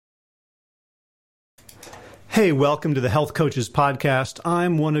Hey, welcome to the Health Coaches Podcast.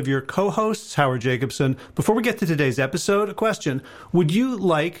 I'm one of your co-hosts, Howard Jacobson. Before we get to today's episode, a question. Would you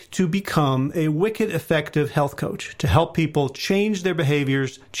like to become a wicked effective health coach to help people change their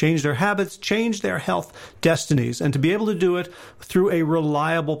behaviors, change their habits, change their health destinies, and to be able to do it through a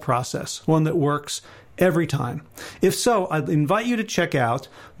reliable process, one that works every time? If so, I'd invite you to check out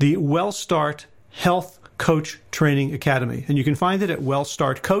the WellStart Health Coach Training Academy. And you can find it at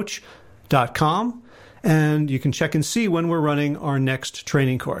wellstartcoach.com. And you can check and see when we're running our next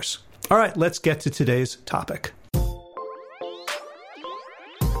training course. All right, let's get to today's topic.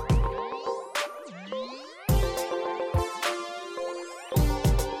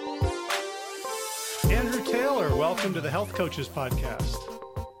 Andrew Taylor, welcome to the Health Coaches Podcast.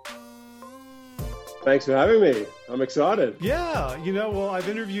 Thanks for having me. I'm excited. Yeah, well, I've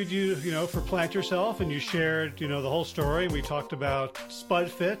interviewed you, for Plant Yourself, and you shared, the whole story. We talked about Spud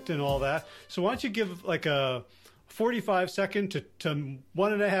Fit and all that. So why don't you give like a 45-second to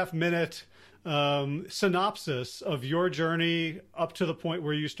 1.5 minute synopsis of your journey up to the point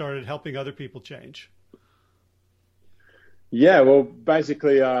where you started helping other people change? Yeah, well,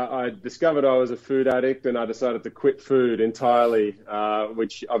 basically, I discovered I was a food addict and I decided to quit food entirely,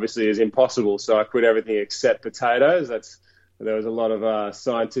 which obviously is impossible. So I quit everything except potatoes. There was a lot of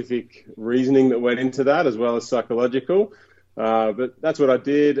scientific reasoning that went into that, as well as psychological. But that's what I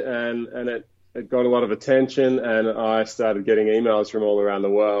did, and it got a lot of attention, and I started getting emails from all around the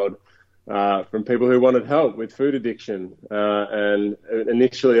world from people who wanted help with food addiction. And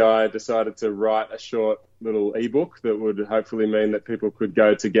initially, I decided to write a short little ebook that would hopefully mean that people could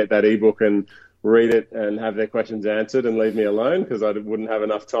go to get that ebook and read it and have their questions answered and leave me alone, because I wouldn't have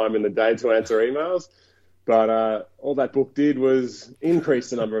enough time in the day to answer emails. But all that book did was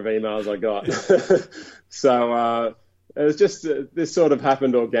increase the number of emails I got. So it was just this sort of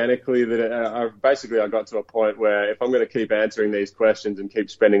happened organically that I got to a point where if I'm going to keep answering these questions and keep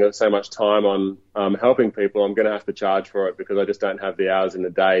spending so much time on helping people, I'm going to have to charge for it, because I just don't have the hours in the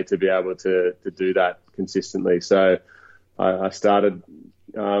day to be able to do that consistently. So I started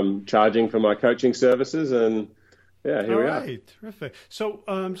charging for my coaching services, and yeah, here we are. All right, terrific. So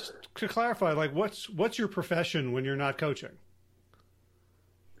just to clarify, like what's your profession when you're not coaching?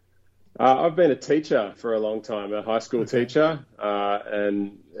 I've been a teacher for a long time, a high school teacher,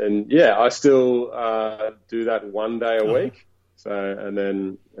 and yeah, I still do that one day a week. So and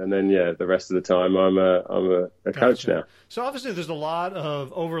then the rest of the time I'm a coach now. So obviously there's a lot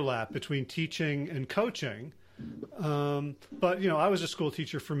of overlap between teaching and coaching, but I was a school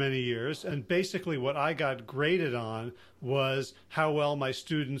teacher for many years, and basically what I got graded on was how well my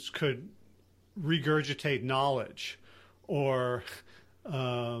students could regurgitate knowledge, or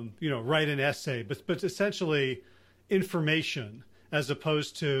write an essay, but essentially information as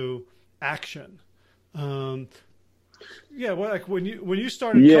opposed to action. Well, like when you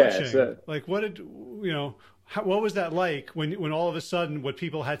started coaching, like what was that like when all of a sudden what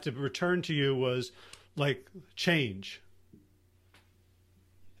people had to return to you was like change?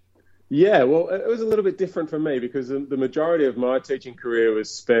 Yeah, well, it was a little bit different for me, because the majority of my teaching career was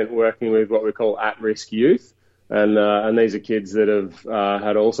spent working with what we call at-risk youth. And these are kids that have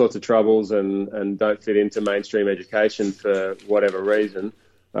had all sorts of troubles and don't fit into mainstream education for whatever reason.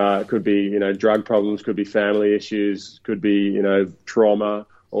 It could be, drug problems, could be family issues, could be, trauma,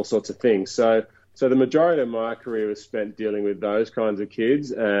 all sorts of things. So the majority of my career was spent dealing with those kinds of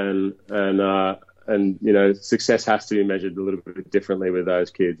kids, and success has to be measured a little bit differently with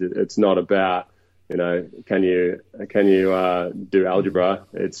those kids. It's not about, can you do algebra?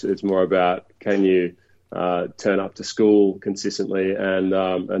 It's more about, can you turn up to school consistently and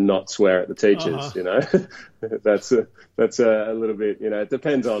not swear at the teachers. That's a little bit, it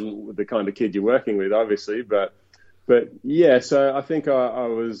depends on the kind of kid you're working with, obviously, but yeah, so I think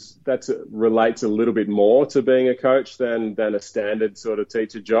that relates a little bit more to being a coach than a standard sort of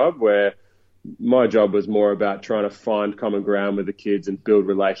teacher job, where my job was more about trying to find common ground with the kids and build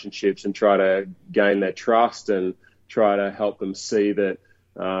relationships and try to gain their trust and try to help them see that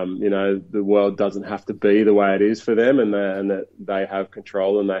the world doesn't have to be the way it is for them, and that they have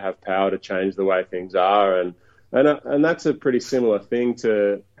control and they have power to change the way things are. And that's a pretty similar thing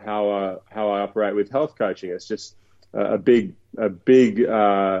to how I operate with health coaching. It's just a big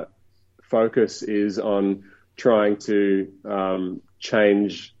focus is on trying to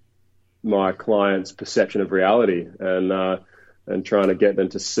change my clients' perception of reality, and trying to get them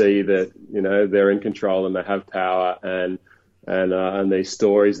to see that they're in control and they have power, and these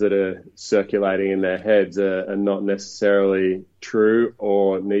stories that are circulating in their heads are not necessarily true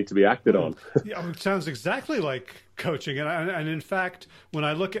or need to be acted on. Yeah, it sounds exactly like coaching. And in fact, when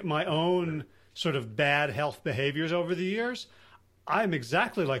I look at my own sort of bad health behaviors over the years, I'm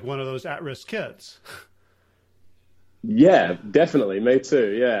exactly like one of those at-risk kids. Yeah, definitely. Me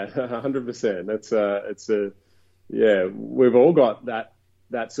too. Yeah, 100%. Yeah, we've all got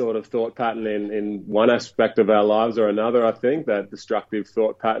that sort of thought pattern in one aspect of our lives or another. I think that destructive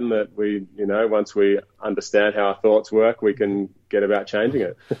thought pattern that we, once we understand how our thoughts work, we can get about changing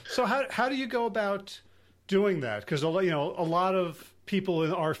it. So how do you go about doing that? Because, a lot of people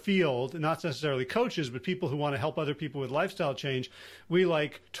in our field, not necessarily coaches, but people who want to help other people with lifestyle change, we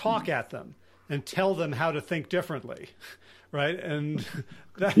like talk at them and tell them how to think differently, right? And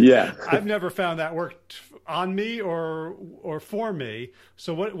yeah, I've never found that worked on me or for me.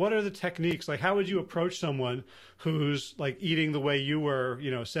 So what are the techniques? Like, how would you approach someone who's like eating the way you were,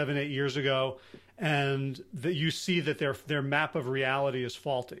 7, 8 years ago, and that you see that their map of reality is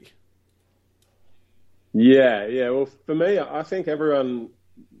faulty? Yeah. Well, for me, I think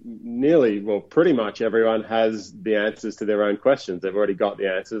pretty much everyone has the answers to their own questions. They've already got the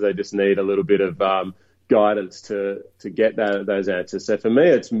answers. They just need a little bit of guidance to get those answers. So for me,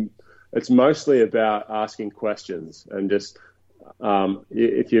 it's mostly about asking questions, and just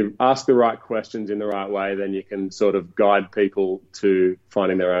if you ask the right questions in the right way, then you can sort of guide people to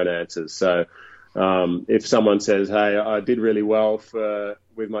finding their own answers. So if someone says, "Hey, I did really well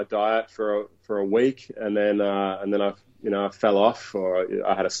with my diet for a week, and then I fell off, or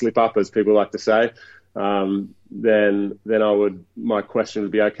I had a slip up," as people like to say, then my question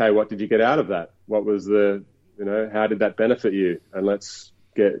would be, okay, what did you get out of that? What was how did that benefit you? And let's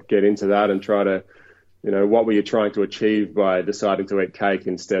get into that and try to, what were you trying to achieve by deciding to eat cake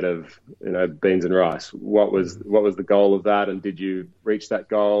instead of, beans and rice? What was the goal of that? And did you reach that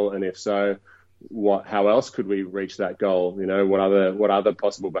goal? And if so, how else could we reach that goal? What other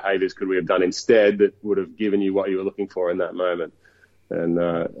possible behaviors could we have done instead that would have given you what you were looking for in that moment? And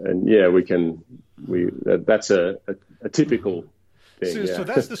yeah, that's a typical thing. So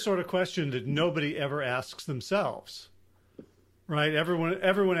that's the sort of question that nobody ever asks themselves, right?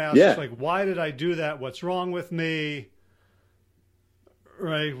 Everyone asks, like, why did I do that? What's wrong with me?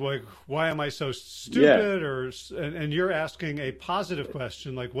 Right? Like, why am I so stupid? And you're asking a positive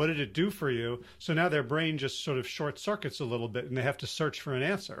question, like, what did it do for you? So now their brain just sort of short circuits a little bit, and they have to search for an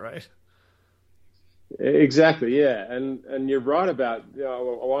answer, right? Exactly, yeah, and you're right about,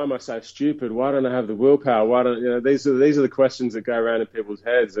 why am I so stupid? Why don't I have the willpower? Why don't these are the questions that go around in people's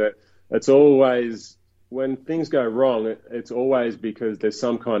heads. That it's always, when things go wrong, it's always because there's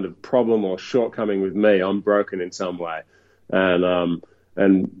some kind of problem or shortcoming with me. I'm broken in some way, and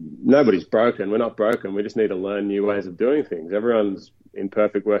nobody's broken. We're not broken. We just need to learn new ways of doing things. Everyone's in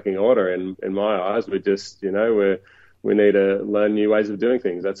perfect working order in my eyes. We just, we need to learn new ways of doing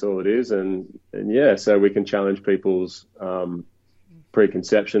things. That's all it is. And yeah, so we can challenge people's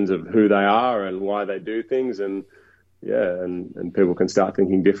preconceptions of who they are and why they do things. And yeah, and people can start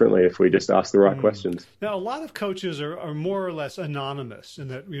thinking differently if we just ask the right questions. Now, a lot of coaches are more or less anonymous in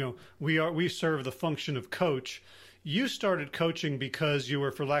that, we serve the function of coach. You started coaching because you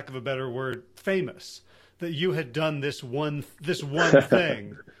were, for lack of a better word, famous, that you had done this one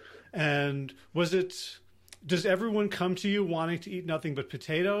thing. And does everyone come to you wanting to eat nothing but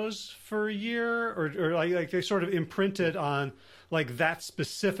potatoes for a year, or like they sort of imprinted on like that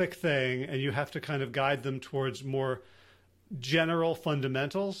specific thing, and you have to kind of guide them towards more general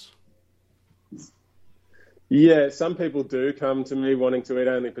fundamentals? Yeah, some people do come to me wanting to eat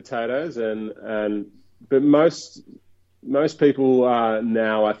only potatoes, but most people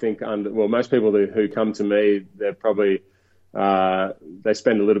now, I think, most people who come to me, they're probably they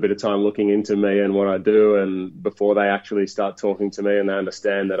spend a little bit of time looking into me and what I do, and before they actually start talking to me, and they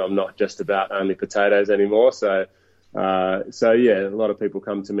understand that I'm not just about only potatoes anymore. So yeah, a lot of people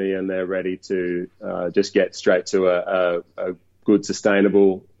come to me and they're ready to just get straight to a good,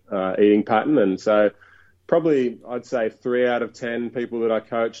 sustainable eating pattern. And so probably I'd say 3 out of 10 people that I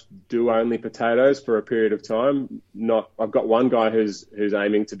coach do only potatoes for a period of time. I've got one guy who's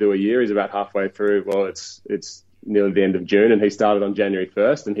aiming to do a year. He's about halfway through. Well, it's nearly the end of June, and he started on January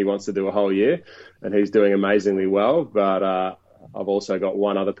 1st, and he wants to do a whole year, and he's doing amazingly well. But I've also got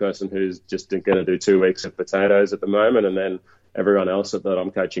one other person who's just going to do 2 weeks of potatoes at the moment, and then everyone else that I'm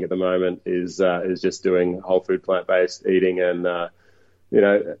coaching at the moment is just doing whole food, plant-based eating. And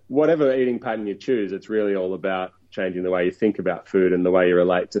whatever eating pattern you choose, it's really all about changing the way you think about food and the way you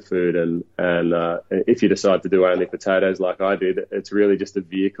relate to food. And if you decide to do only potatoes like I did, it's really just a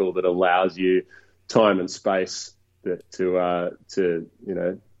vehicle that allows you time and space to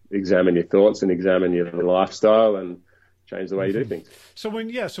examine your thoughts and examine your lifestyle and change the way you do things. So when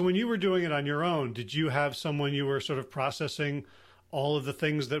you were doing it on your own, did you have someone you were sort of processing all of the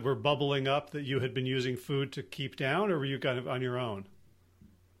things that were bubbling up that you had been using food to keep down, or were you kind of on your own?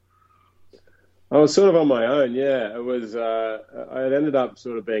 I was sort of on my own, yeah. It was. It ended up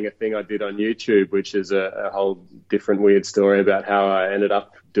sort of being a thing I did on YouTube, which is a whole different weird story about how I ended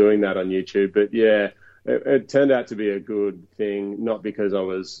up doing that on YouTube. But yeah, it turned out to be a good thing, not because I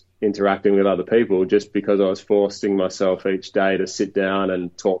was interacting with other people, just because I was forcing myself each day to sit down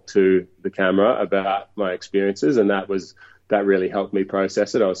and talk to the camera about my experiences, and that really helped me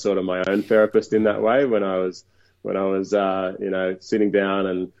process it. I was sort of my own therapist in that way when I was sitting down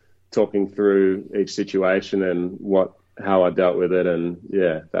and talking through each situation and how I dealt with it. And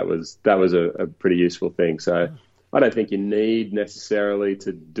yeah, that was a pretty useful thing. So I don't think you need necessarily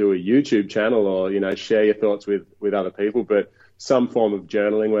to do a YouTube channel or, share your thoughts with other people, but some form of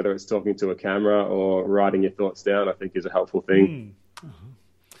journaling, whether it's talking to a camera or writing your thoughts down, I think is a helpful thing.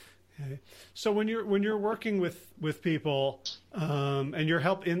 Okay. So when you're working with people, and your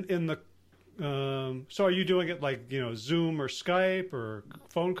help in the, so are you doing it like, Zoom or Skype or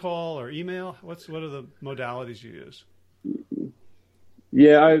phone call or email? What are the modalities you use?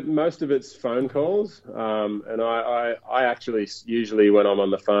 Yeah, most of it's phone calls. And I actually, usually when I'm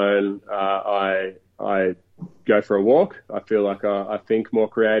on the phone, I go for a walk. I feel like I think more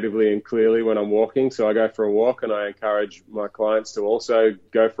creatively and clearly when I'm walking. So I go for a walk, and I encourage my clients to also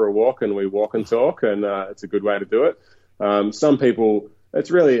go for a walk, and we walk and talk, and it's a good way to do it. Some people,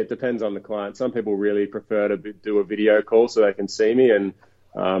 it depends on the client. Some people really prefer to do a video call so they can see me, and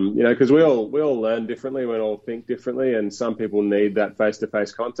because we all learn differently, we all think differently, and some people need that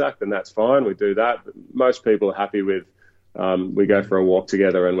face-to-face contact, and that's fine. We do that. But most people are happy with we go for a walk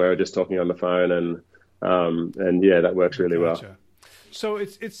together and we're just talking on the phone, and yeah, that works really well. So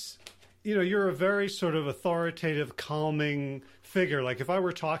it's you're a very sort of authoritative, calming figure. Like if I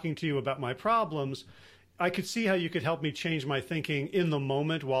were talking to you about my problems, I could see how you could help me change my thinking in the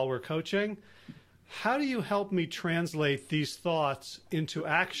moment while we're coaching. How do you help me translate these thoughts into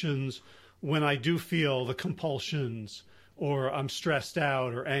actions when I do feel the compulsions, or I'm stressed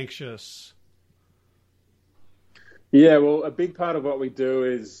out or anxious? Yeah, well, a big part of what we do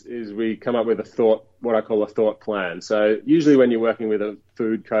is we come up with what I call a thought plan. So usually when you're working with a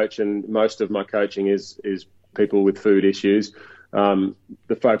food coach, and most of my coaching is people with food issues,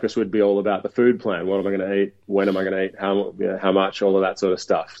 the focus would be all about the food plan. What am I going to eat? When am I going to eat? How much? All of that sort of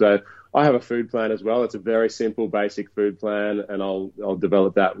stuff. So I have a food plan as well. It's a very simple, basic food plan, and I'll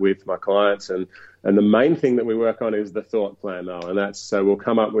develop that with my clients. And the main thing that we work on is the thought plan, though, and so we'll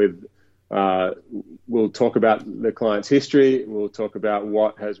come up with. We'll talk about the client's history. We'll talk about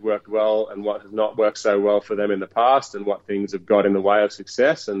what has worked well and what has not worked so well for them in the past, and what things have got in the way of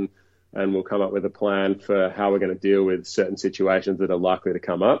success. And we'll come up with a plan for how we're going to deal with certain situations that are likely to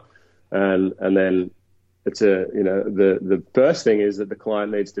come up. And then the first thing is that the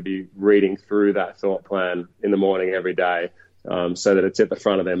client needs to be reading through that thought plan in the morning every day, so that it's at the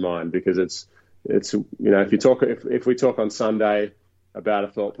front of their mind, because it's if we talk on Sunday about a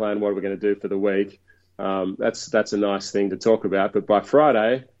thought plan, what are we going to do for the week? That's a nice thing to talk about, but by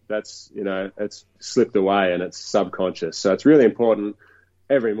Friday, it's slipped away and it's subconscious. So it's really important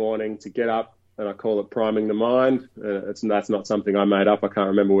every morning to get up, and I call it priming the mind. That's not something I made up. I can't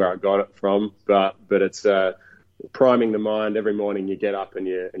remember where I got it from, but it's priming the mind. Every morning you get up and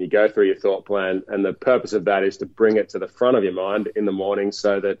you go through your thought plan, and the purpose of that is to bring it to the front of your mind in the morning,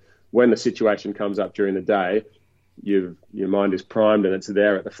 so that when the situation comes up during the day, your mind is primed and it's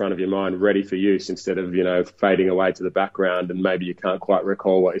there at the front of your mind, ready for use, instead of fading away to the background, and maybe you can't quite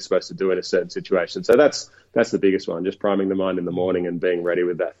recall what you're supposed to do in a certain situation. So that's the biggest one, just priming the mind in the morning and being ready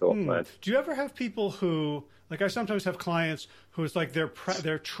with that thought plan. Do you ever have people who, like I sometimes have clients who it's like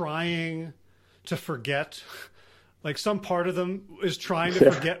they're trying to forget, like some part of them is trying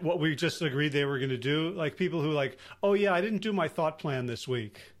to forget what we just agreed they were going to do, like people who like, oh yeah, I didn't do my thought plan this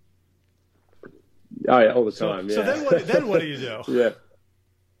week. Oh yeah, all the time. So then what do you do?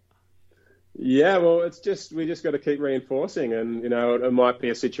 Yeah. Well, we just got to keep reinforcing, and it might be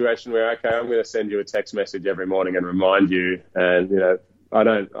a situation where, okay, I'm going to send you a text message every morning and remind you, and I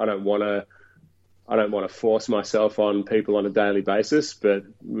don't want to force myself on people on a daily basis, but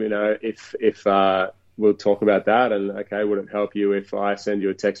if we'll talk about that, and okay, would it help you if I send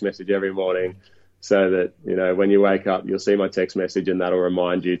you a text message every morning, so that, when you wake up, you'll see my text message, and that'll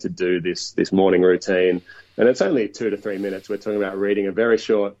remind you to do this morning routine. And it's only 2 to 3 minutes. We're talking about reading a very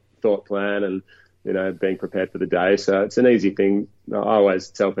short thought plan and, being prepared for the day. So it's an easy thing. I always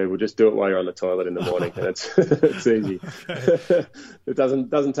tell people, just do it while you're on the toilet in the morning, and it's easy. It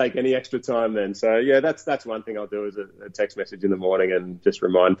doesn't take any extra time then. So yeah, that's one thing I'll do, is a text message in the morning and just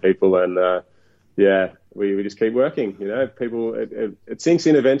remind people. And yeah, we just keep working. You know, people, it sinks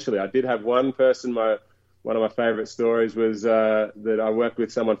in eventually. I did have one person, one of my favorite stories was that I worked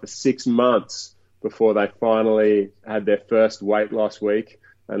with someone for 6 months before they finally had their first weight loss week,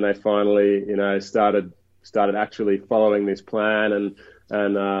 and they finally, you know, started actually following this plan, and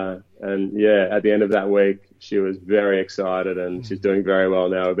yeah, at the end of that week, she was very excited, and she's doing very well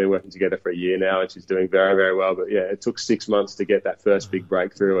now. We've been working together for a year now, and she's doing very, very well. But yeah, it took 6 months to get that first big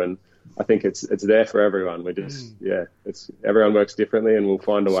breakthrough, and I think it's there for everyone. We just everyone works differently, and we'll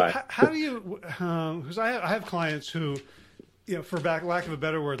find a way. How do you? Because I have clients who, you know, for lack of a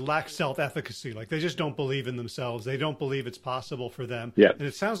better word, lack self-efficacy. Like they just don't believe in themselves. They don't believe it's possible for them. Yeah. And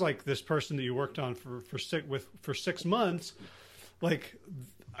it sounds like this person that you worked on for 6 months, like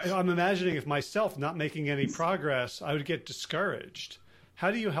I'm imagining if myself not making any progress, I would get discouraged.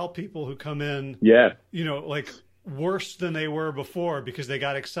 How do you help people who come in? Yeah. You know, like worse than they were before because they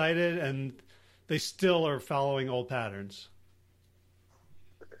got excited and they still are following old patterns?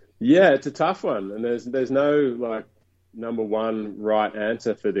 Yeah, it's a tough one, and there's no like number one right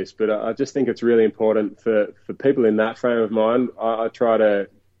answer for this, but I just think it's really important for people in that frame of mind. I try to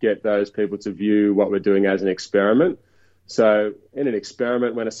get those people to view what we're doing as an experiment. So in an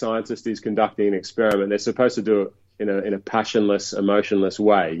experiment, when a scientist is conducting an experiment, they're supposed to do it in a passionless, emotionless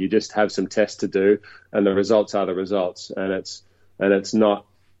way. You just have some tests to do, and the results are the results. And it's not,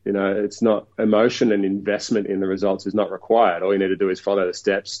 you know, it's not emotion and investment in the results is not required. All you need to do is follow the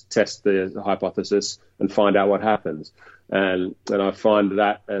steps, test the hypothesis, and find out what happens. And I find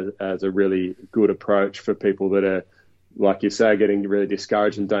that as a really good approach for people that are, like you say, getting really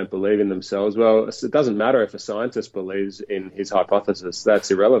discouraged and don't believe in themselves. Well, it doesn't matter if a scientist believes in his hypothesis. That's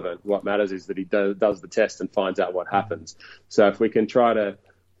irrelevant. What matters is that he does the test and finds out what happens. So if we can try to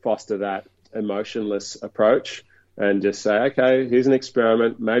foster that emotionless approach and just say, okay, here's an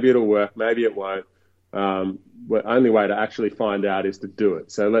experiment. Maybe it'll work. Maybe it won't. The only way to actually find out is to do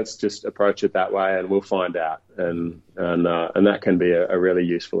it. So let's just approach it that way, and we'll find out. And that can be a really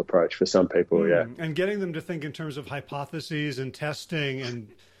useful approach for some people. Yeah. And getting them to think in terms of hypotheses and testing, and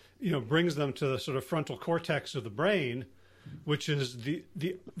you know, brings them to the sort of frontal cortex of the brain, which is the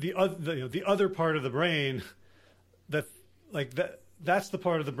other part of the brain that's the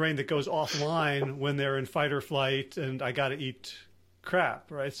part of the brain that goes offline when they're in fight or flight and I got to eat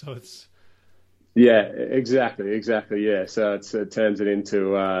crap, right? So it's. Yeah, exactly. Yeah. So it turns it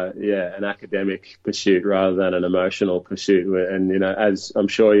into, an academic pursuit rather than an emotional pursuit. And, you know, as I'm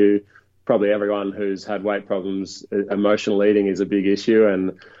sure probably everyone who's had weight problems, emotional eating is a big issue.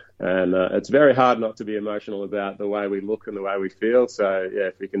 And it's very hard not to be emotional about the way we look and the way we feel. So, yeah,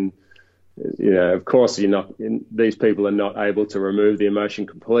 if we can, you know, of course, these people are not able to remove the emotion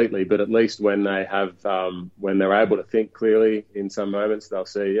completely, but at least when they have, when they're able to think clearly in some moments, they'll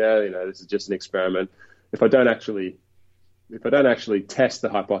say, yeah, you know, this is just an experiment. If I don't actually test the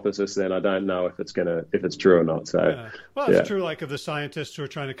hypothesis, then I don't know if it's true or not. So, yeah. Well, it's true. Like of the scientists who are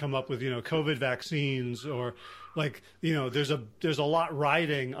trying to come up with, you know, COVID vaccines, or like, you know, there's a lot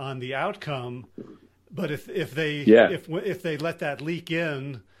riding on the outcome, but if they let that leak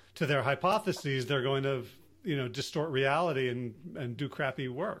in to their hypotheses, they're going to, you know, distort reality and do crappy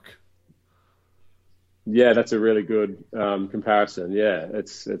work. Yeah, that's a really good comparison. Yeah,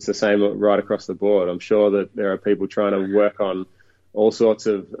 it's the same right across the board. I'm sure that there are people trying to work on all sorts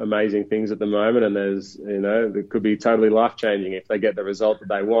of amazing things at the moment, and there's, you know, that could be totally life-changing if they get the result that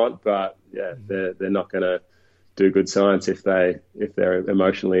they want. But yeah, they're not going to do good science if they're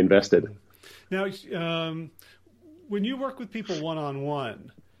emotionally invested. Now, when you work with people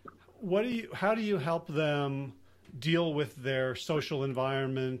one-on-one, how do you help them deal with their social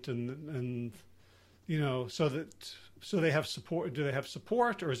environment and you know, so they have support? Do they have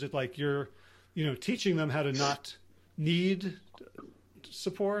support, or is it like you're, you know, teaching them how to not need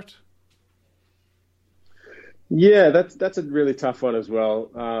support? Yeah, that's a really tough one as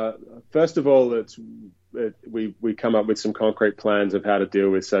well. First of all, we come up with some concrete plans of how to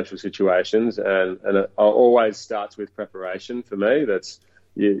deal with social situations, and it always starts with preparation for me. That's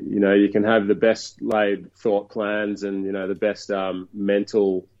you know, you can have the best laid thought plans and, you know, the best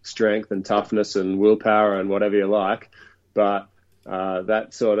mental strength and toughness and willpower and whatever you like, but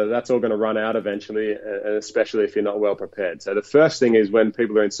that's all going to run out eventually, and especially if you're not well prepared. So the first thing is, when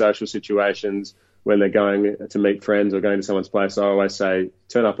people are in social situations, when they're going to meet friends or going to someone's place, I always say,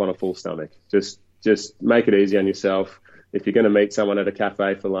 turn up on a full stomach. Just make it easy on yourself. If you're going to meet someone at a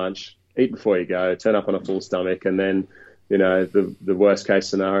cafe for lunch, eat before you go, turn up on a full stomach, and then, you know, the worst case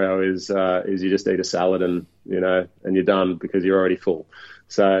scenario is you just eat a salad and, you know, and you're done because you're already full.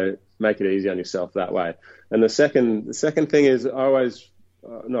 So make it easy on yourself that way. And the second thing is, I always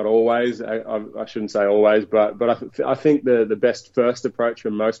not always. I shouldn't say always, but I think the best first approach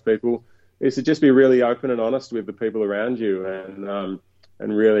for most people is to just be really open and honest with the people around you, and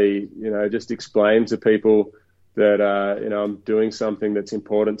really, just explain to people that I'm doing something that's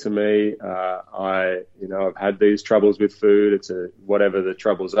important to me. I've had these troubles with food. It's whatever the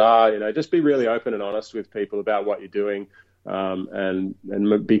troubles are. Just be really open and honest with people about what you're doing. And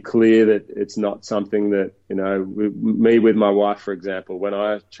be clear that it's not something that, me with my wife, for example, when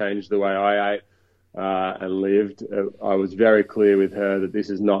I changed the way I ate and lived, I was very clear with her that this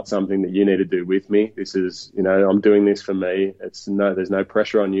is not something that you need to do with me. This is, I'm doing this for me. There's no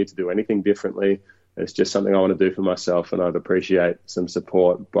pressure on you to do anything differently. It's just something I want to do for myself, and I'd appreciate some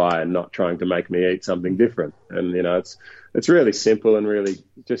support by not trying to make me eat something different. And, it's really simple, and really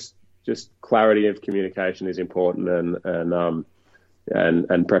just clarity of communication is important, and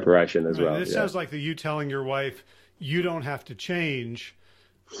preparation as well. It sounds like that you telling your wife you don't have to change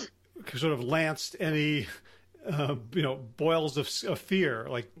sort of lanced any boils of fear,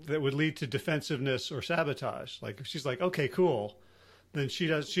 like that would lead to defensiveness or sabotage. Like if she's like, okay, cool, then she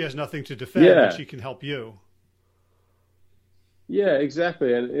has nothing to defend, and she can help you. Yeah,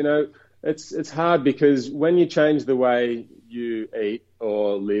 exactly. And it's hard because when you change the way you eat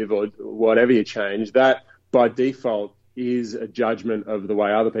or live or whatever you change, that by default is a judgment of the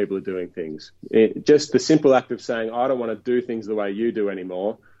way other people are doing things. Just the simple act of saying, I don't want to do things the way you do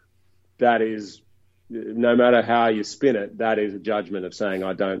anymore, that is, no matter how you spin it, that is a judgment of saying,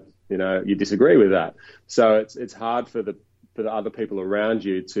 I don't, you disagree with that. So it's hard for the other people around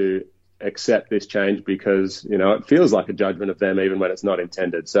you to accept this change because, it feels like a judgment of them even when it's not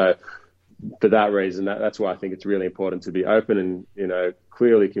intended. So for that reason, that's why I think it's really important to be open and,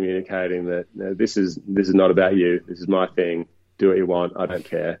 clearly communicating that this is not about you. This is my thing. Do what you want. I don't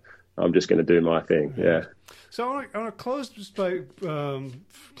care. I'm just going to do my thing. Yeah. So I want to close just by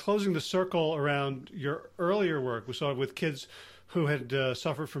closing the circle around your earlier work. We saw with kids who had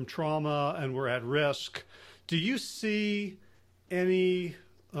suffered from trauma and were at risk. Do you see any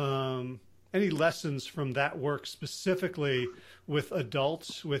lessons from that work specifically with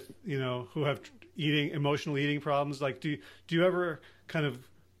adults with who have emotional eating problems? Like, do you ever kind of,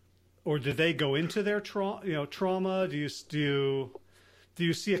 or did they go into their trauma? Do you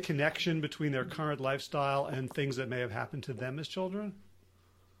see a connection between their current lifestyle and things that may have happened to them as children?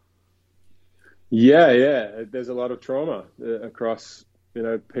 Yeah. There's a lot of trauma across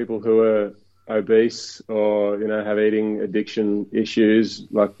people who are obese or have eating addiction issues,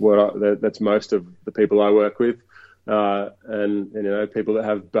 like that's most of the people I work with, and people that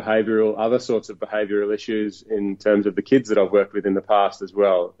have other sorts of behavioral issues in terms of the kids that I've worked with in the past as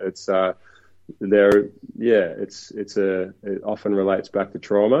well. It often relates back to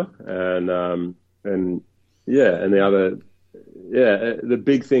trauma, and the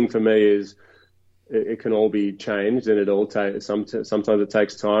big thing for me is it can all be changed, and sometimes it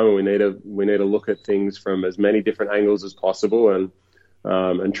takes time, and we need to look at things from as many different angles as possible,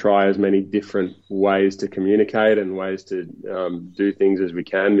 and try as many different ways to communicate and ways to do things as we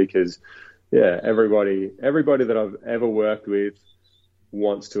can, because everybody that I've ever worked with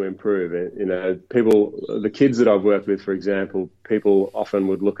wants to improve. The kids that I've worked with, for example, people often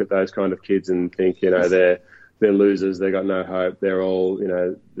would look at those kind of kids and think, they're losers, they got no hope, they're all,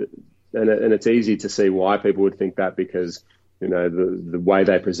 and it's easy to see why people would think that, because the way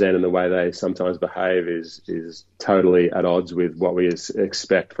they present and the way they sometimes behave is totally at odds with what we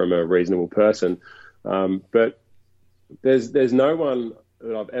expect from a reasonable person. But there's no one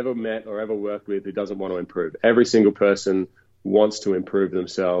that I've ever met or ever worked with who doesn't want to improve. Every single person wants to improve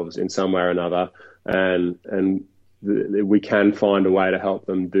themselves in some way or another, and we can find a way to help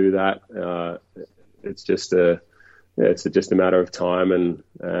them do that. It's just a matter of time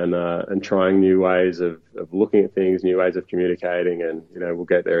and trying new ways of looking at things, new ways of communicating, and we'll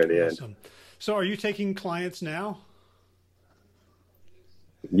get there in the end. So, are you taking clients now?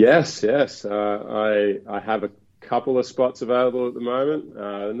 Yes. I have a couple of spots available at the moment,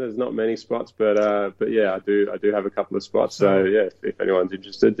 and there's not many spots, but yeah, I do have a couple of spots. So yeah, if anyone's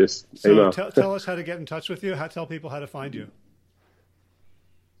interested, just email. Tell us how to get in touch with you. Tell people how to find you.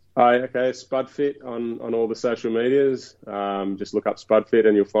 Okay, SpudFit on all the social medias. Just look up SpudFit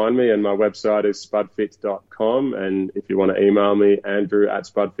and you'll find me. And my website is spudfit.com. And if you want to email me,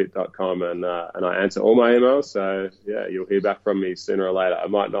 andrew@spudfit.com. And I answer all my emails. So yeah, you'll hear back from me sooner or later. It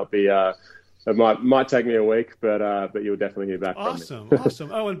might not be. It might take me a week, but you'll definitely hear back from me.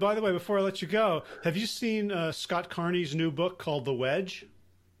 Awesome. Oh, and by the way, before I let you go, have you seen Scott Carney's new book called The Wedge?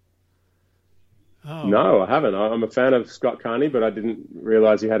 Oh. No, I haven't. I'm a fan of Scott Carney, but I didn't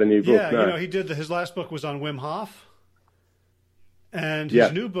realize he had a new book. Yeah, no. He did. His last book was on Wim Hof. And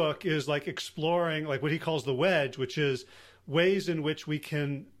his new book is like exploring like what he calls the wedge, which is ways in which we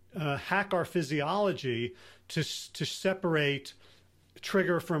can hack our physiology to separate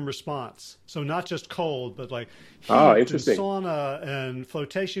trigger from response. So not just cold, but like heat and sauna and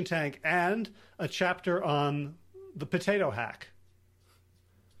flotation tank, and a chapter on the potato hack.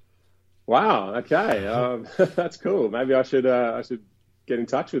 Wow. Okay. That's cool. Maybe I should get in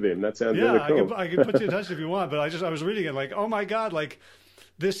touch with him. That sounds really cool. I can put you in touch if you want, but I was reading it like, oh my God, like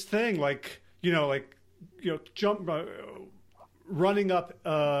this thing, running up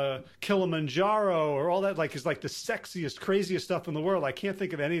Kilimanjaro or all that, like, is like the sexiest, craziest stuff in the world. I can't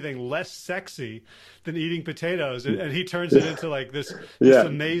think of anything less sexy than eating potatoes. And he turns it into like this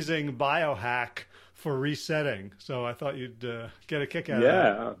amazing biohack for resetting. So I thought you'd get a kick out of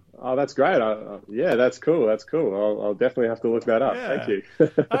that. Yeah. Oh, that's great. That's cool. That's cool. I'll definitely have to look that up. Yeah. Thank you.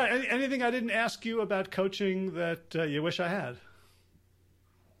 All right, anything I didn't ask you about coaching that you wish I had?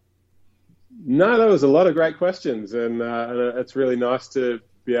 No, that was a lot of great questions, and it's really nice to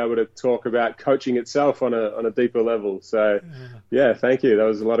be able to talk about coaching itself on a deeper level. So, thank you. That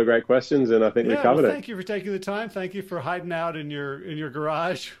was a lot of great questions, and I think we covered it. Thank you for taking the time. Thank you for hiding out in your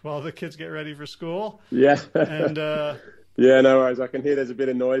garage while the kids get ready for school. Yeah. And no worries. I can hear there's a bit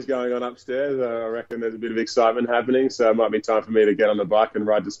of noise going on upstairs. I reckon there's a bit of excitement happening, so it might be time for me to get on the bike and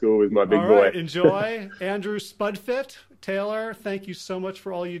ride to school with my big boy. All right, enjoy. Andrew Spudfit, Taylor, thank you so much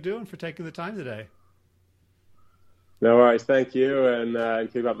for all you do and for taking the time today. No worries. Thank you,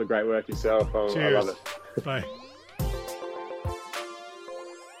 and keep up the great work yourself. I love it. Bye.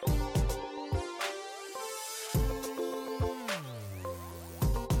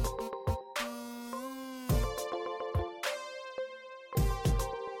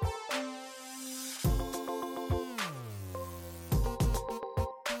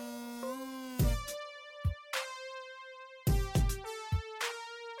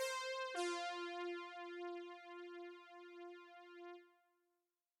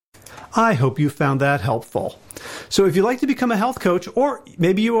 I hope you found that helpful. So if you'd like to become a health coach, or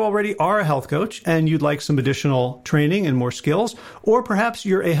maybe you already are a health coach and you'd like some additional training and more skills, or perhaps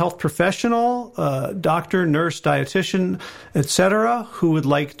you're a health professional, doctor, nurse, dietitian, etc., who would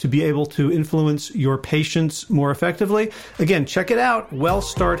like to be able to influence your patients more effectively, again, check it out,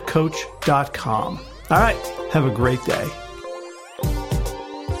 wellstartcoach.com. All right, have a great day.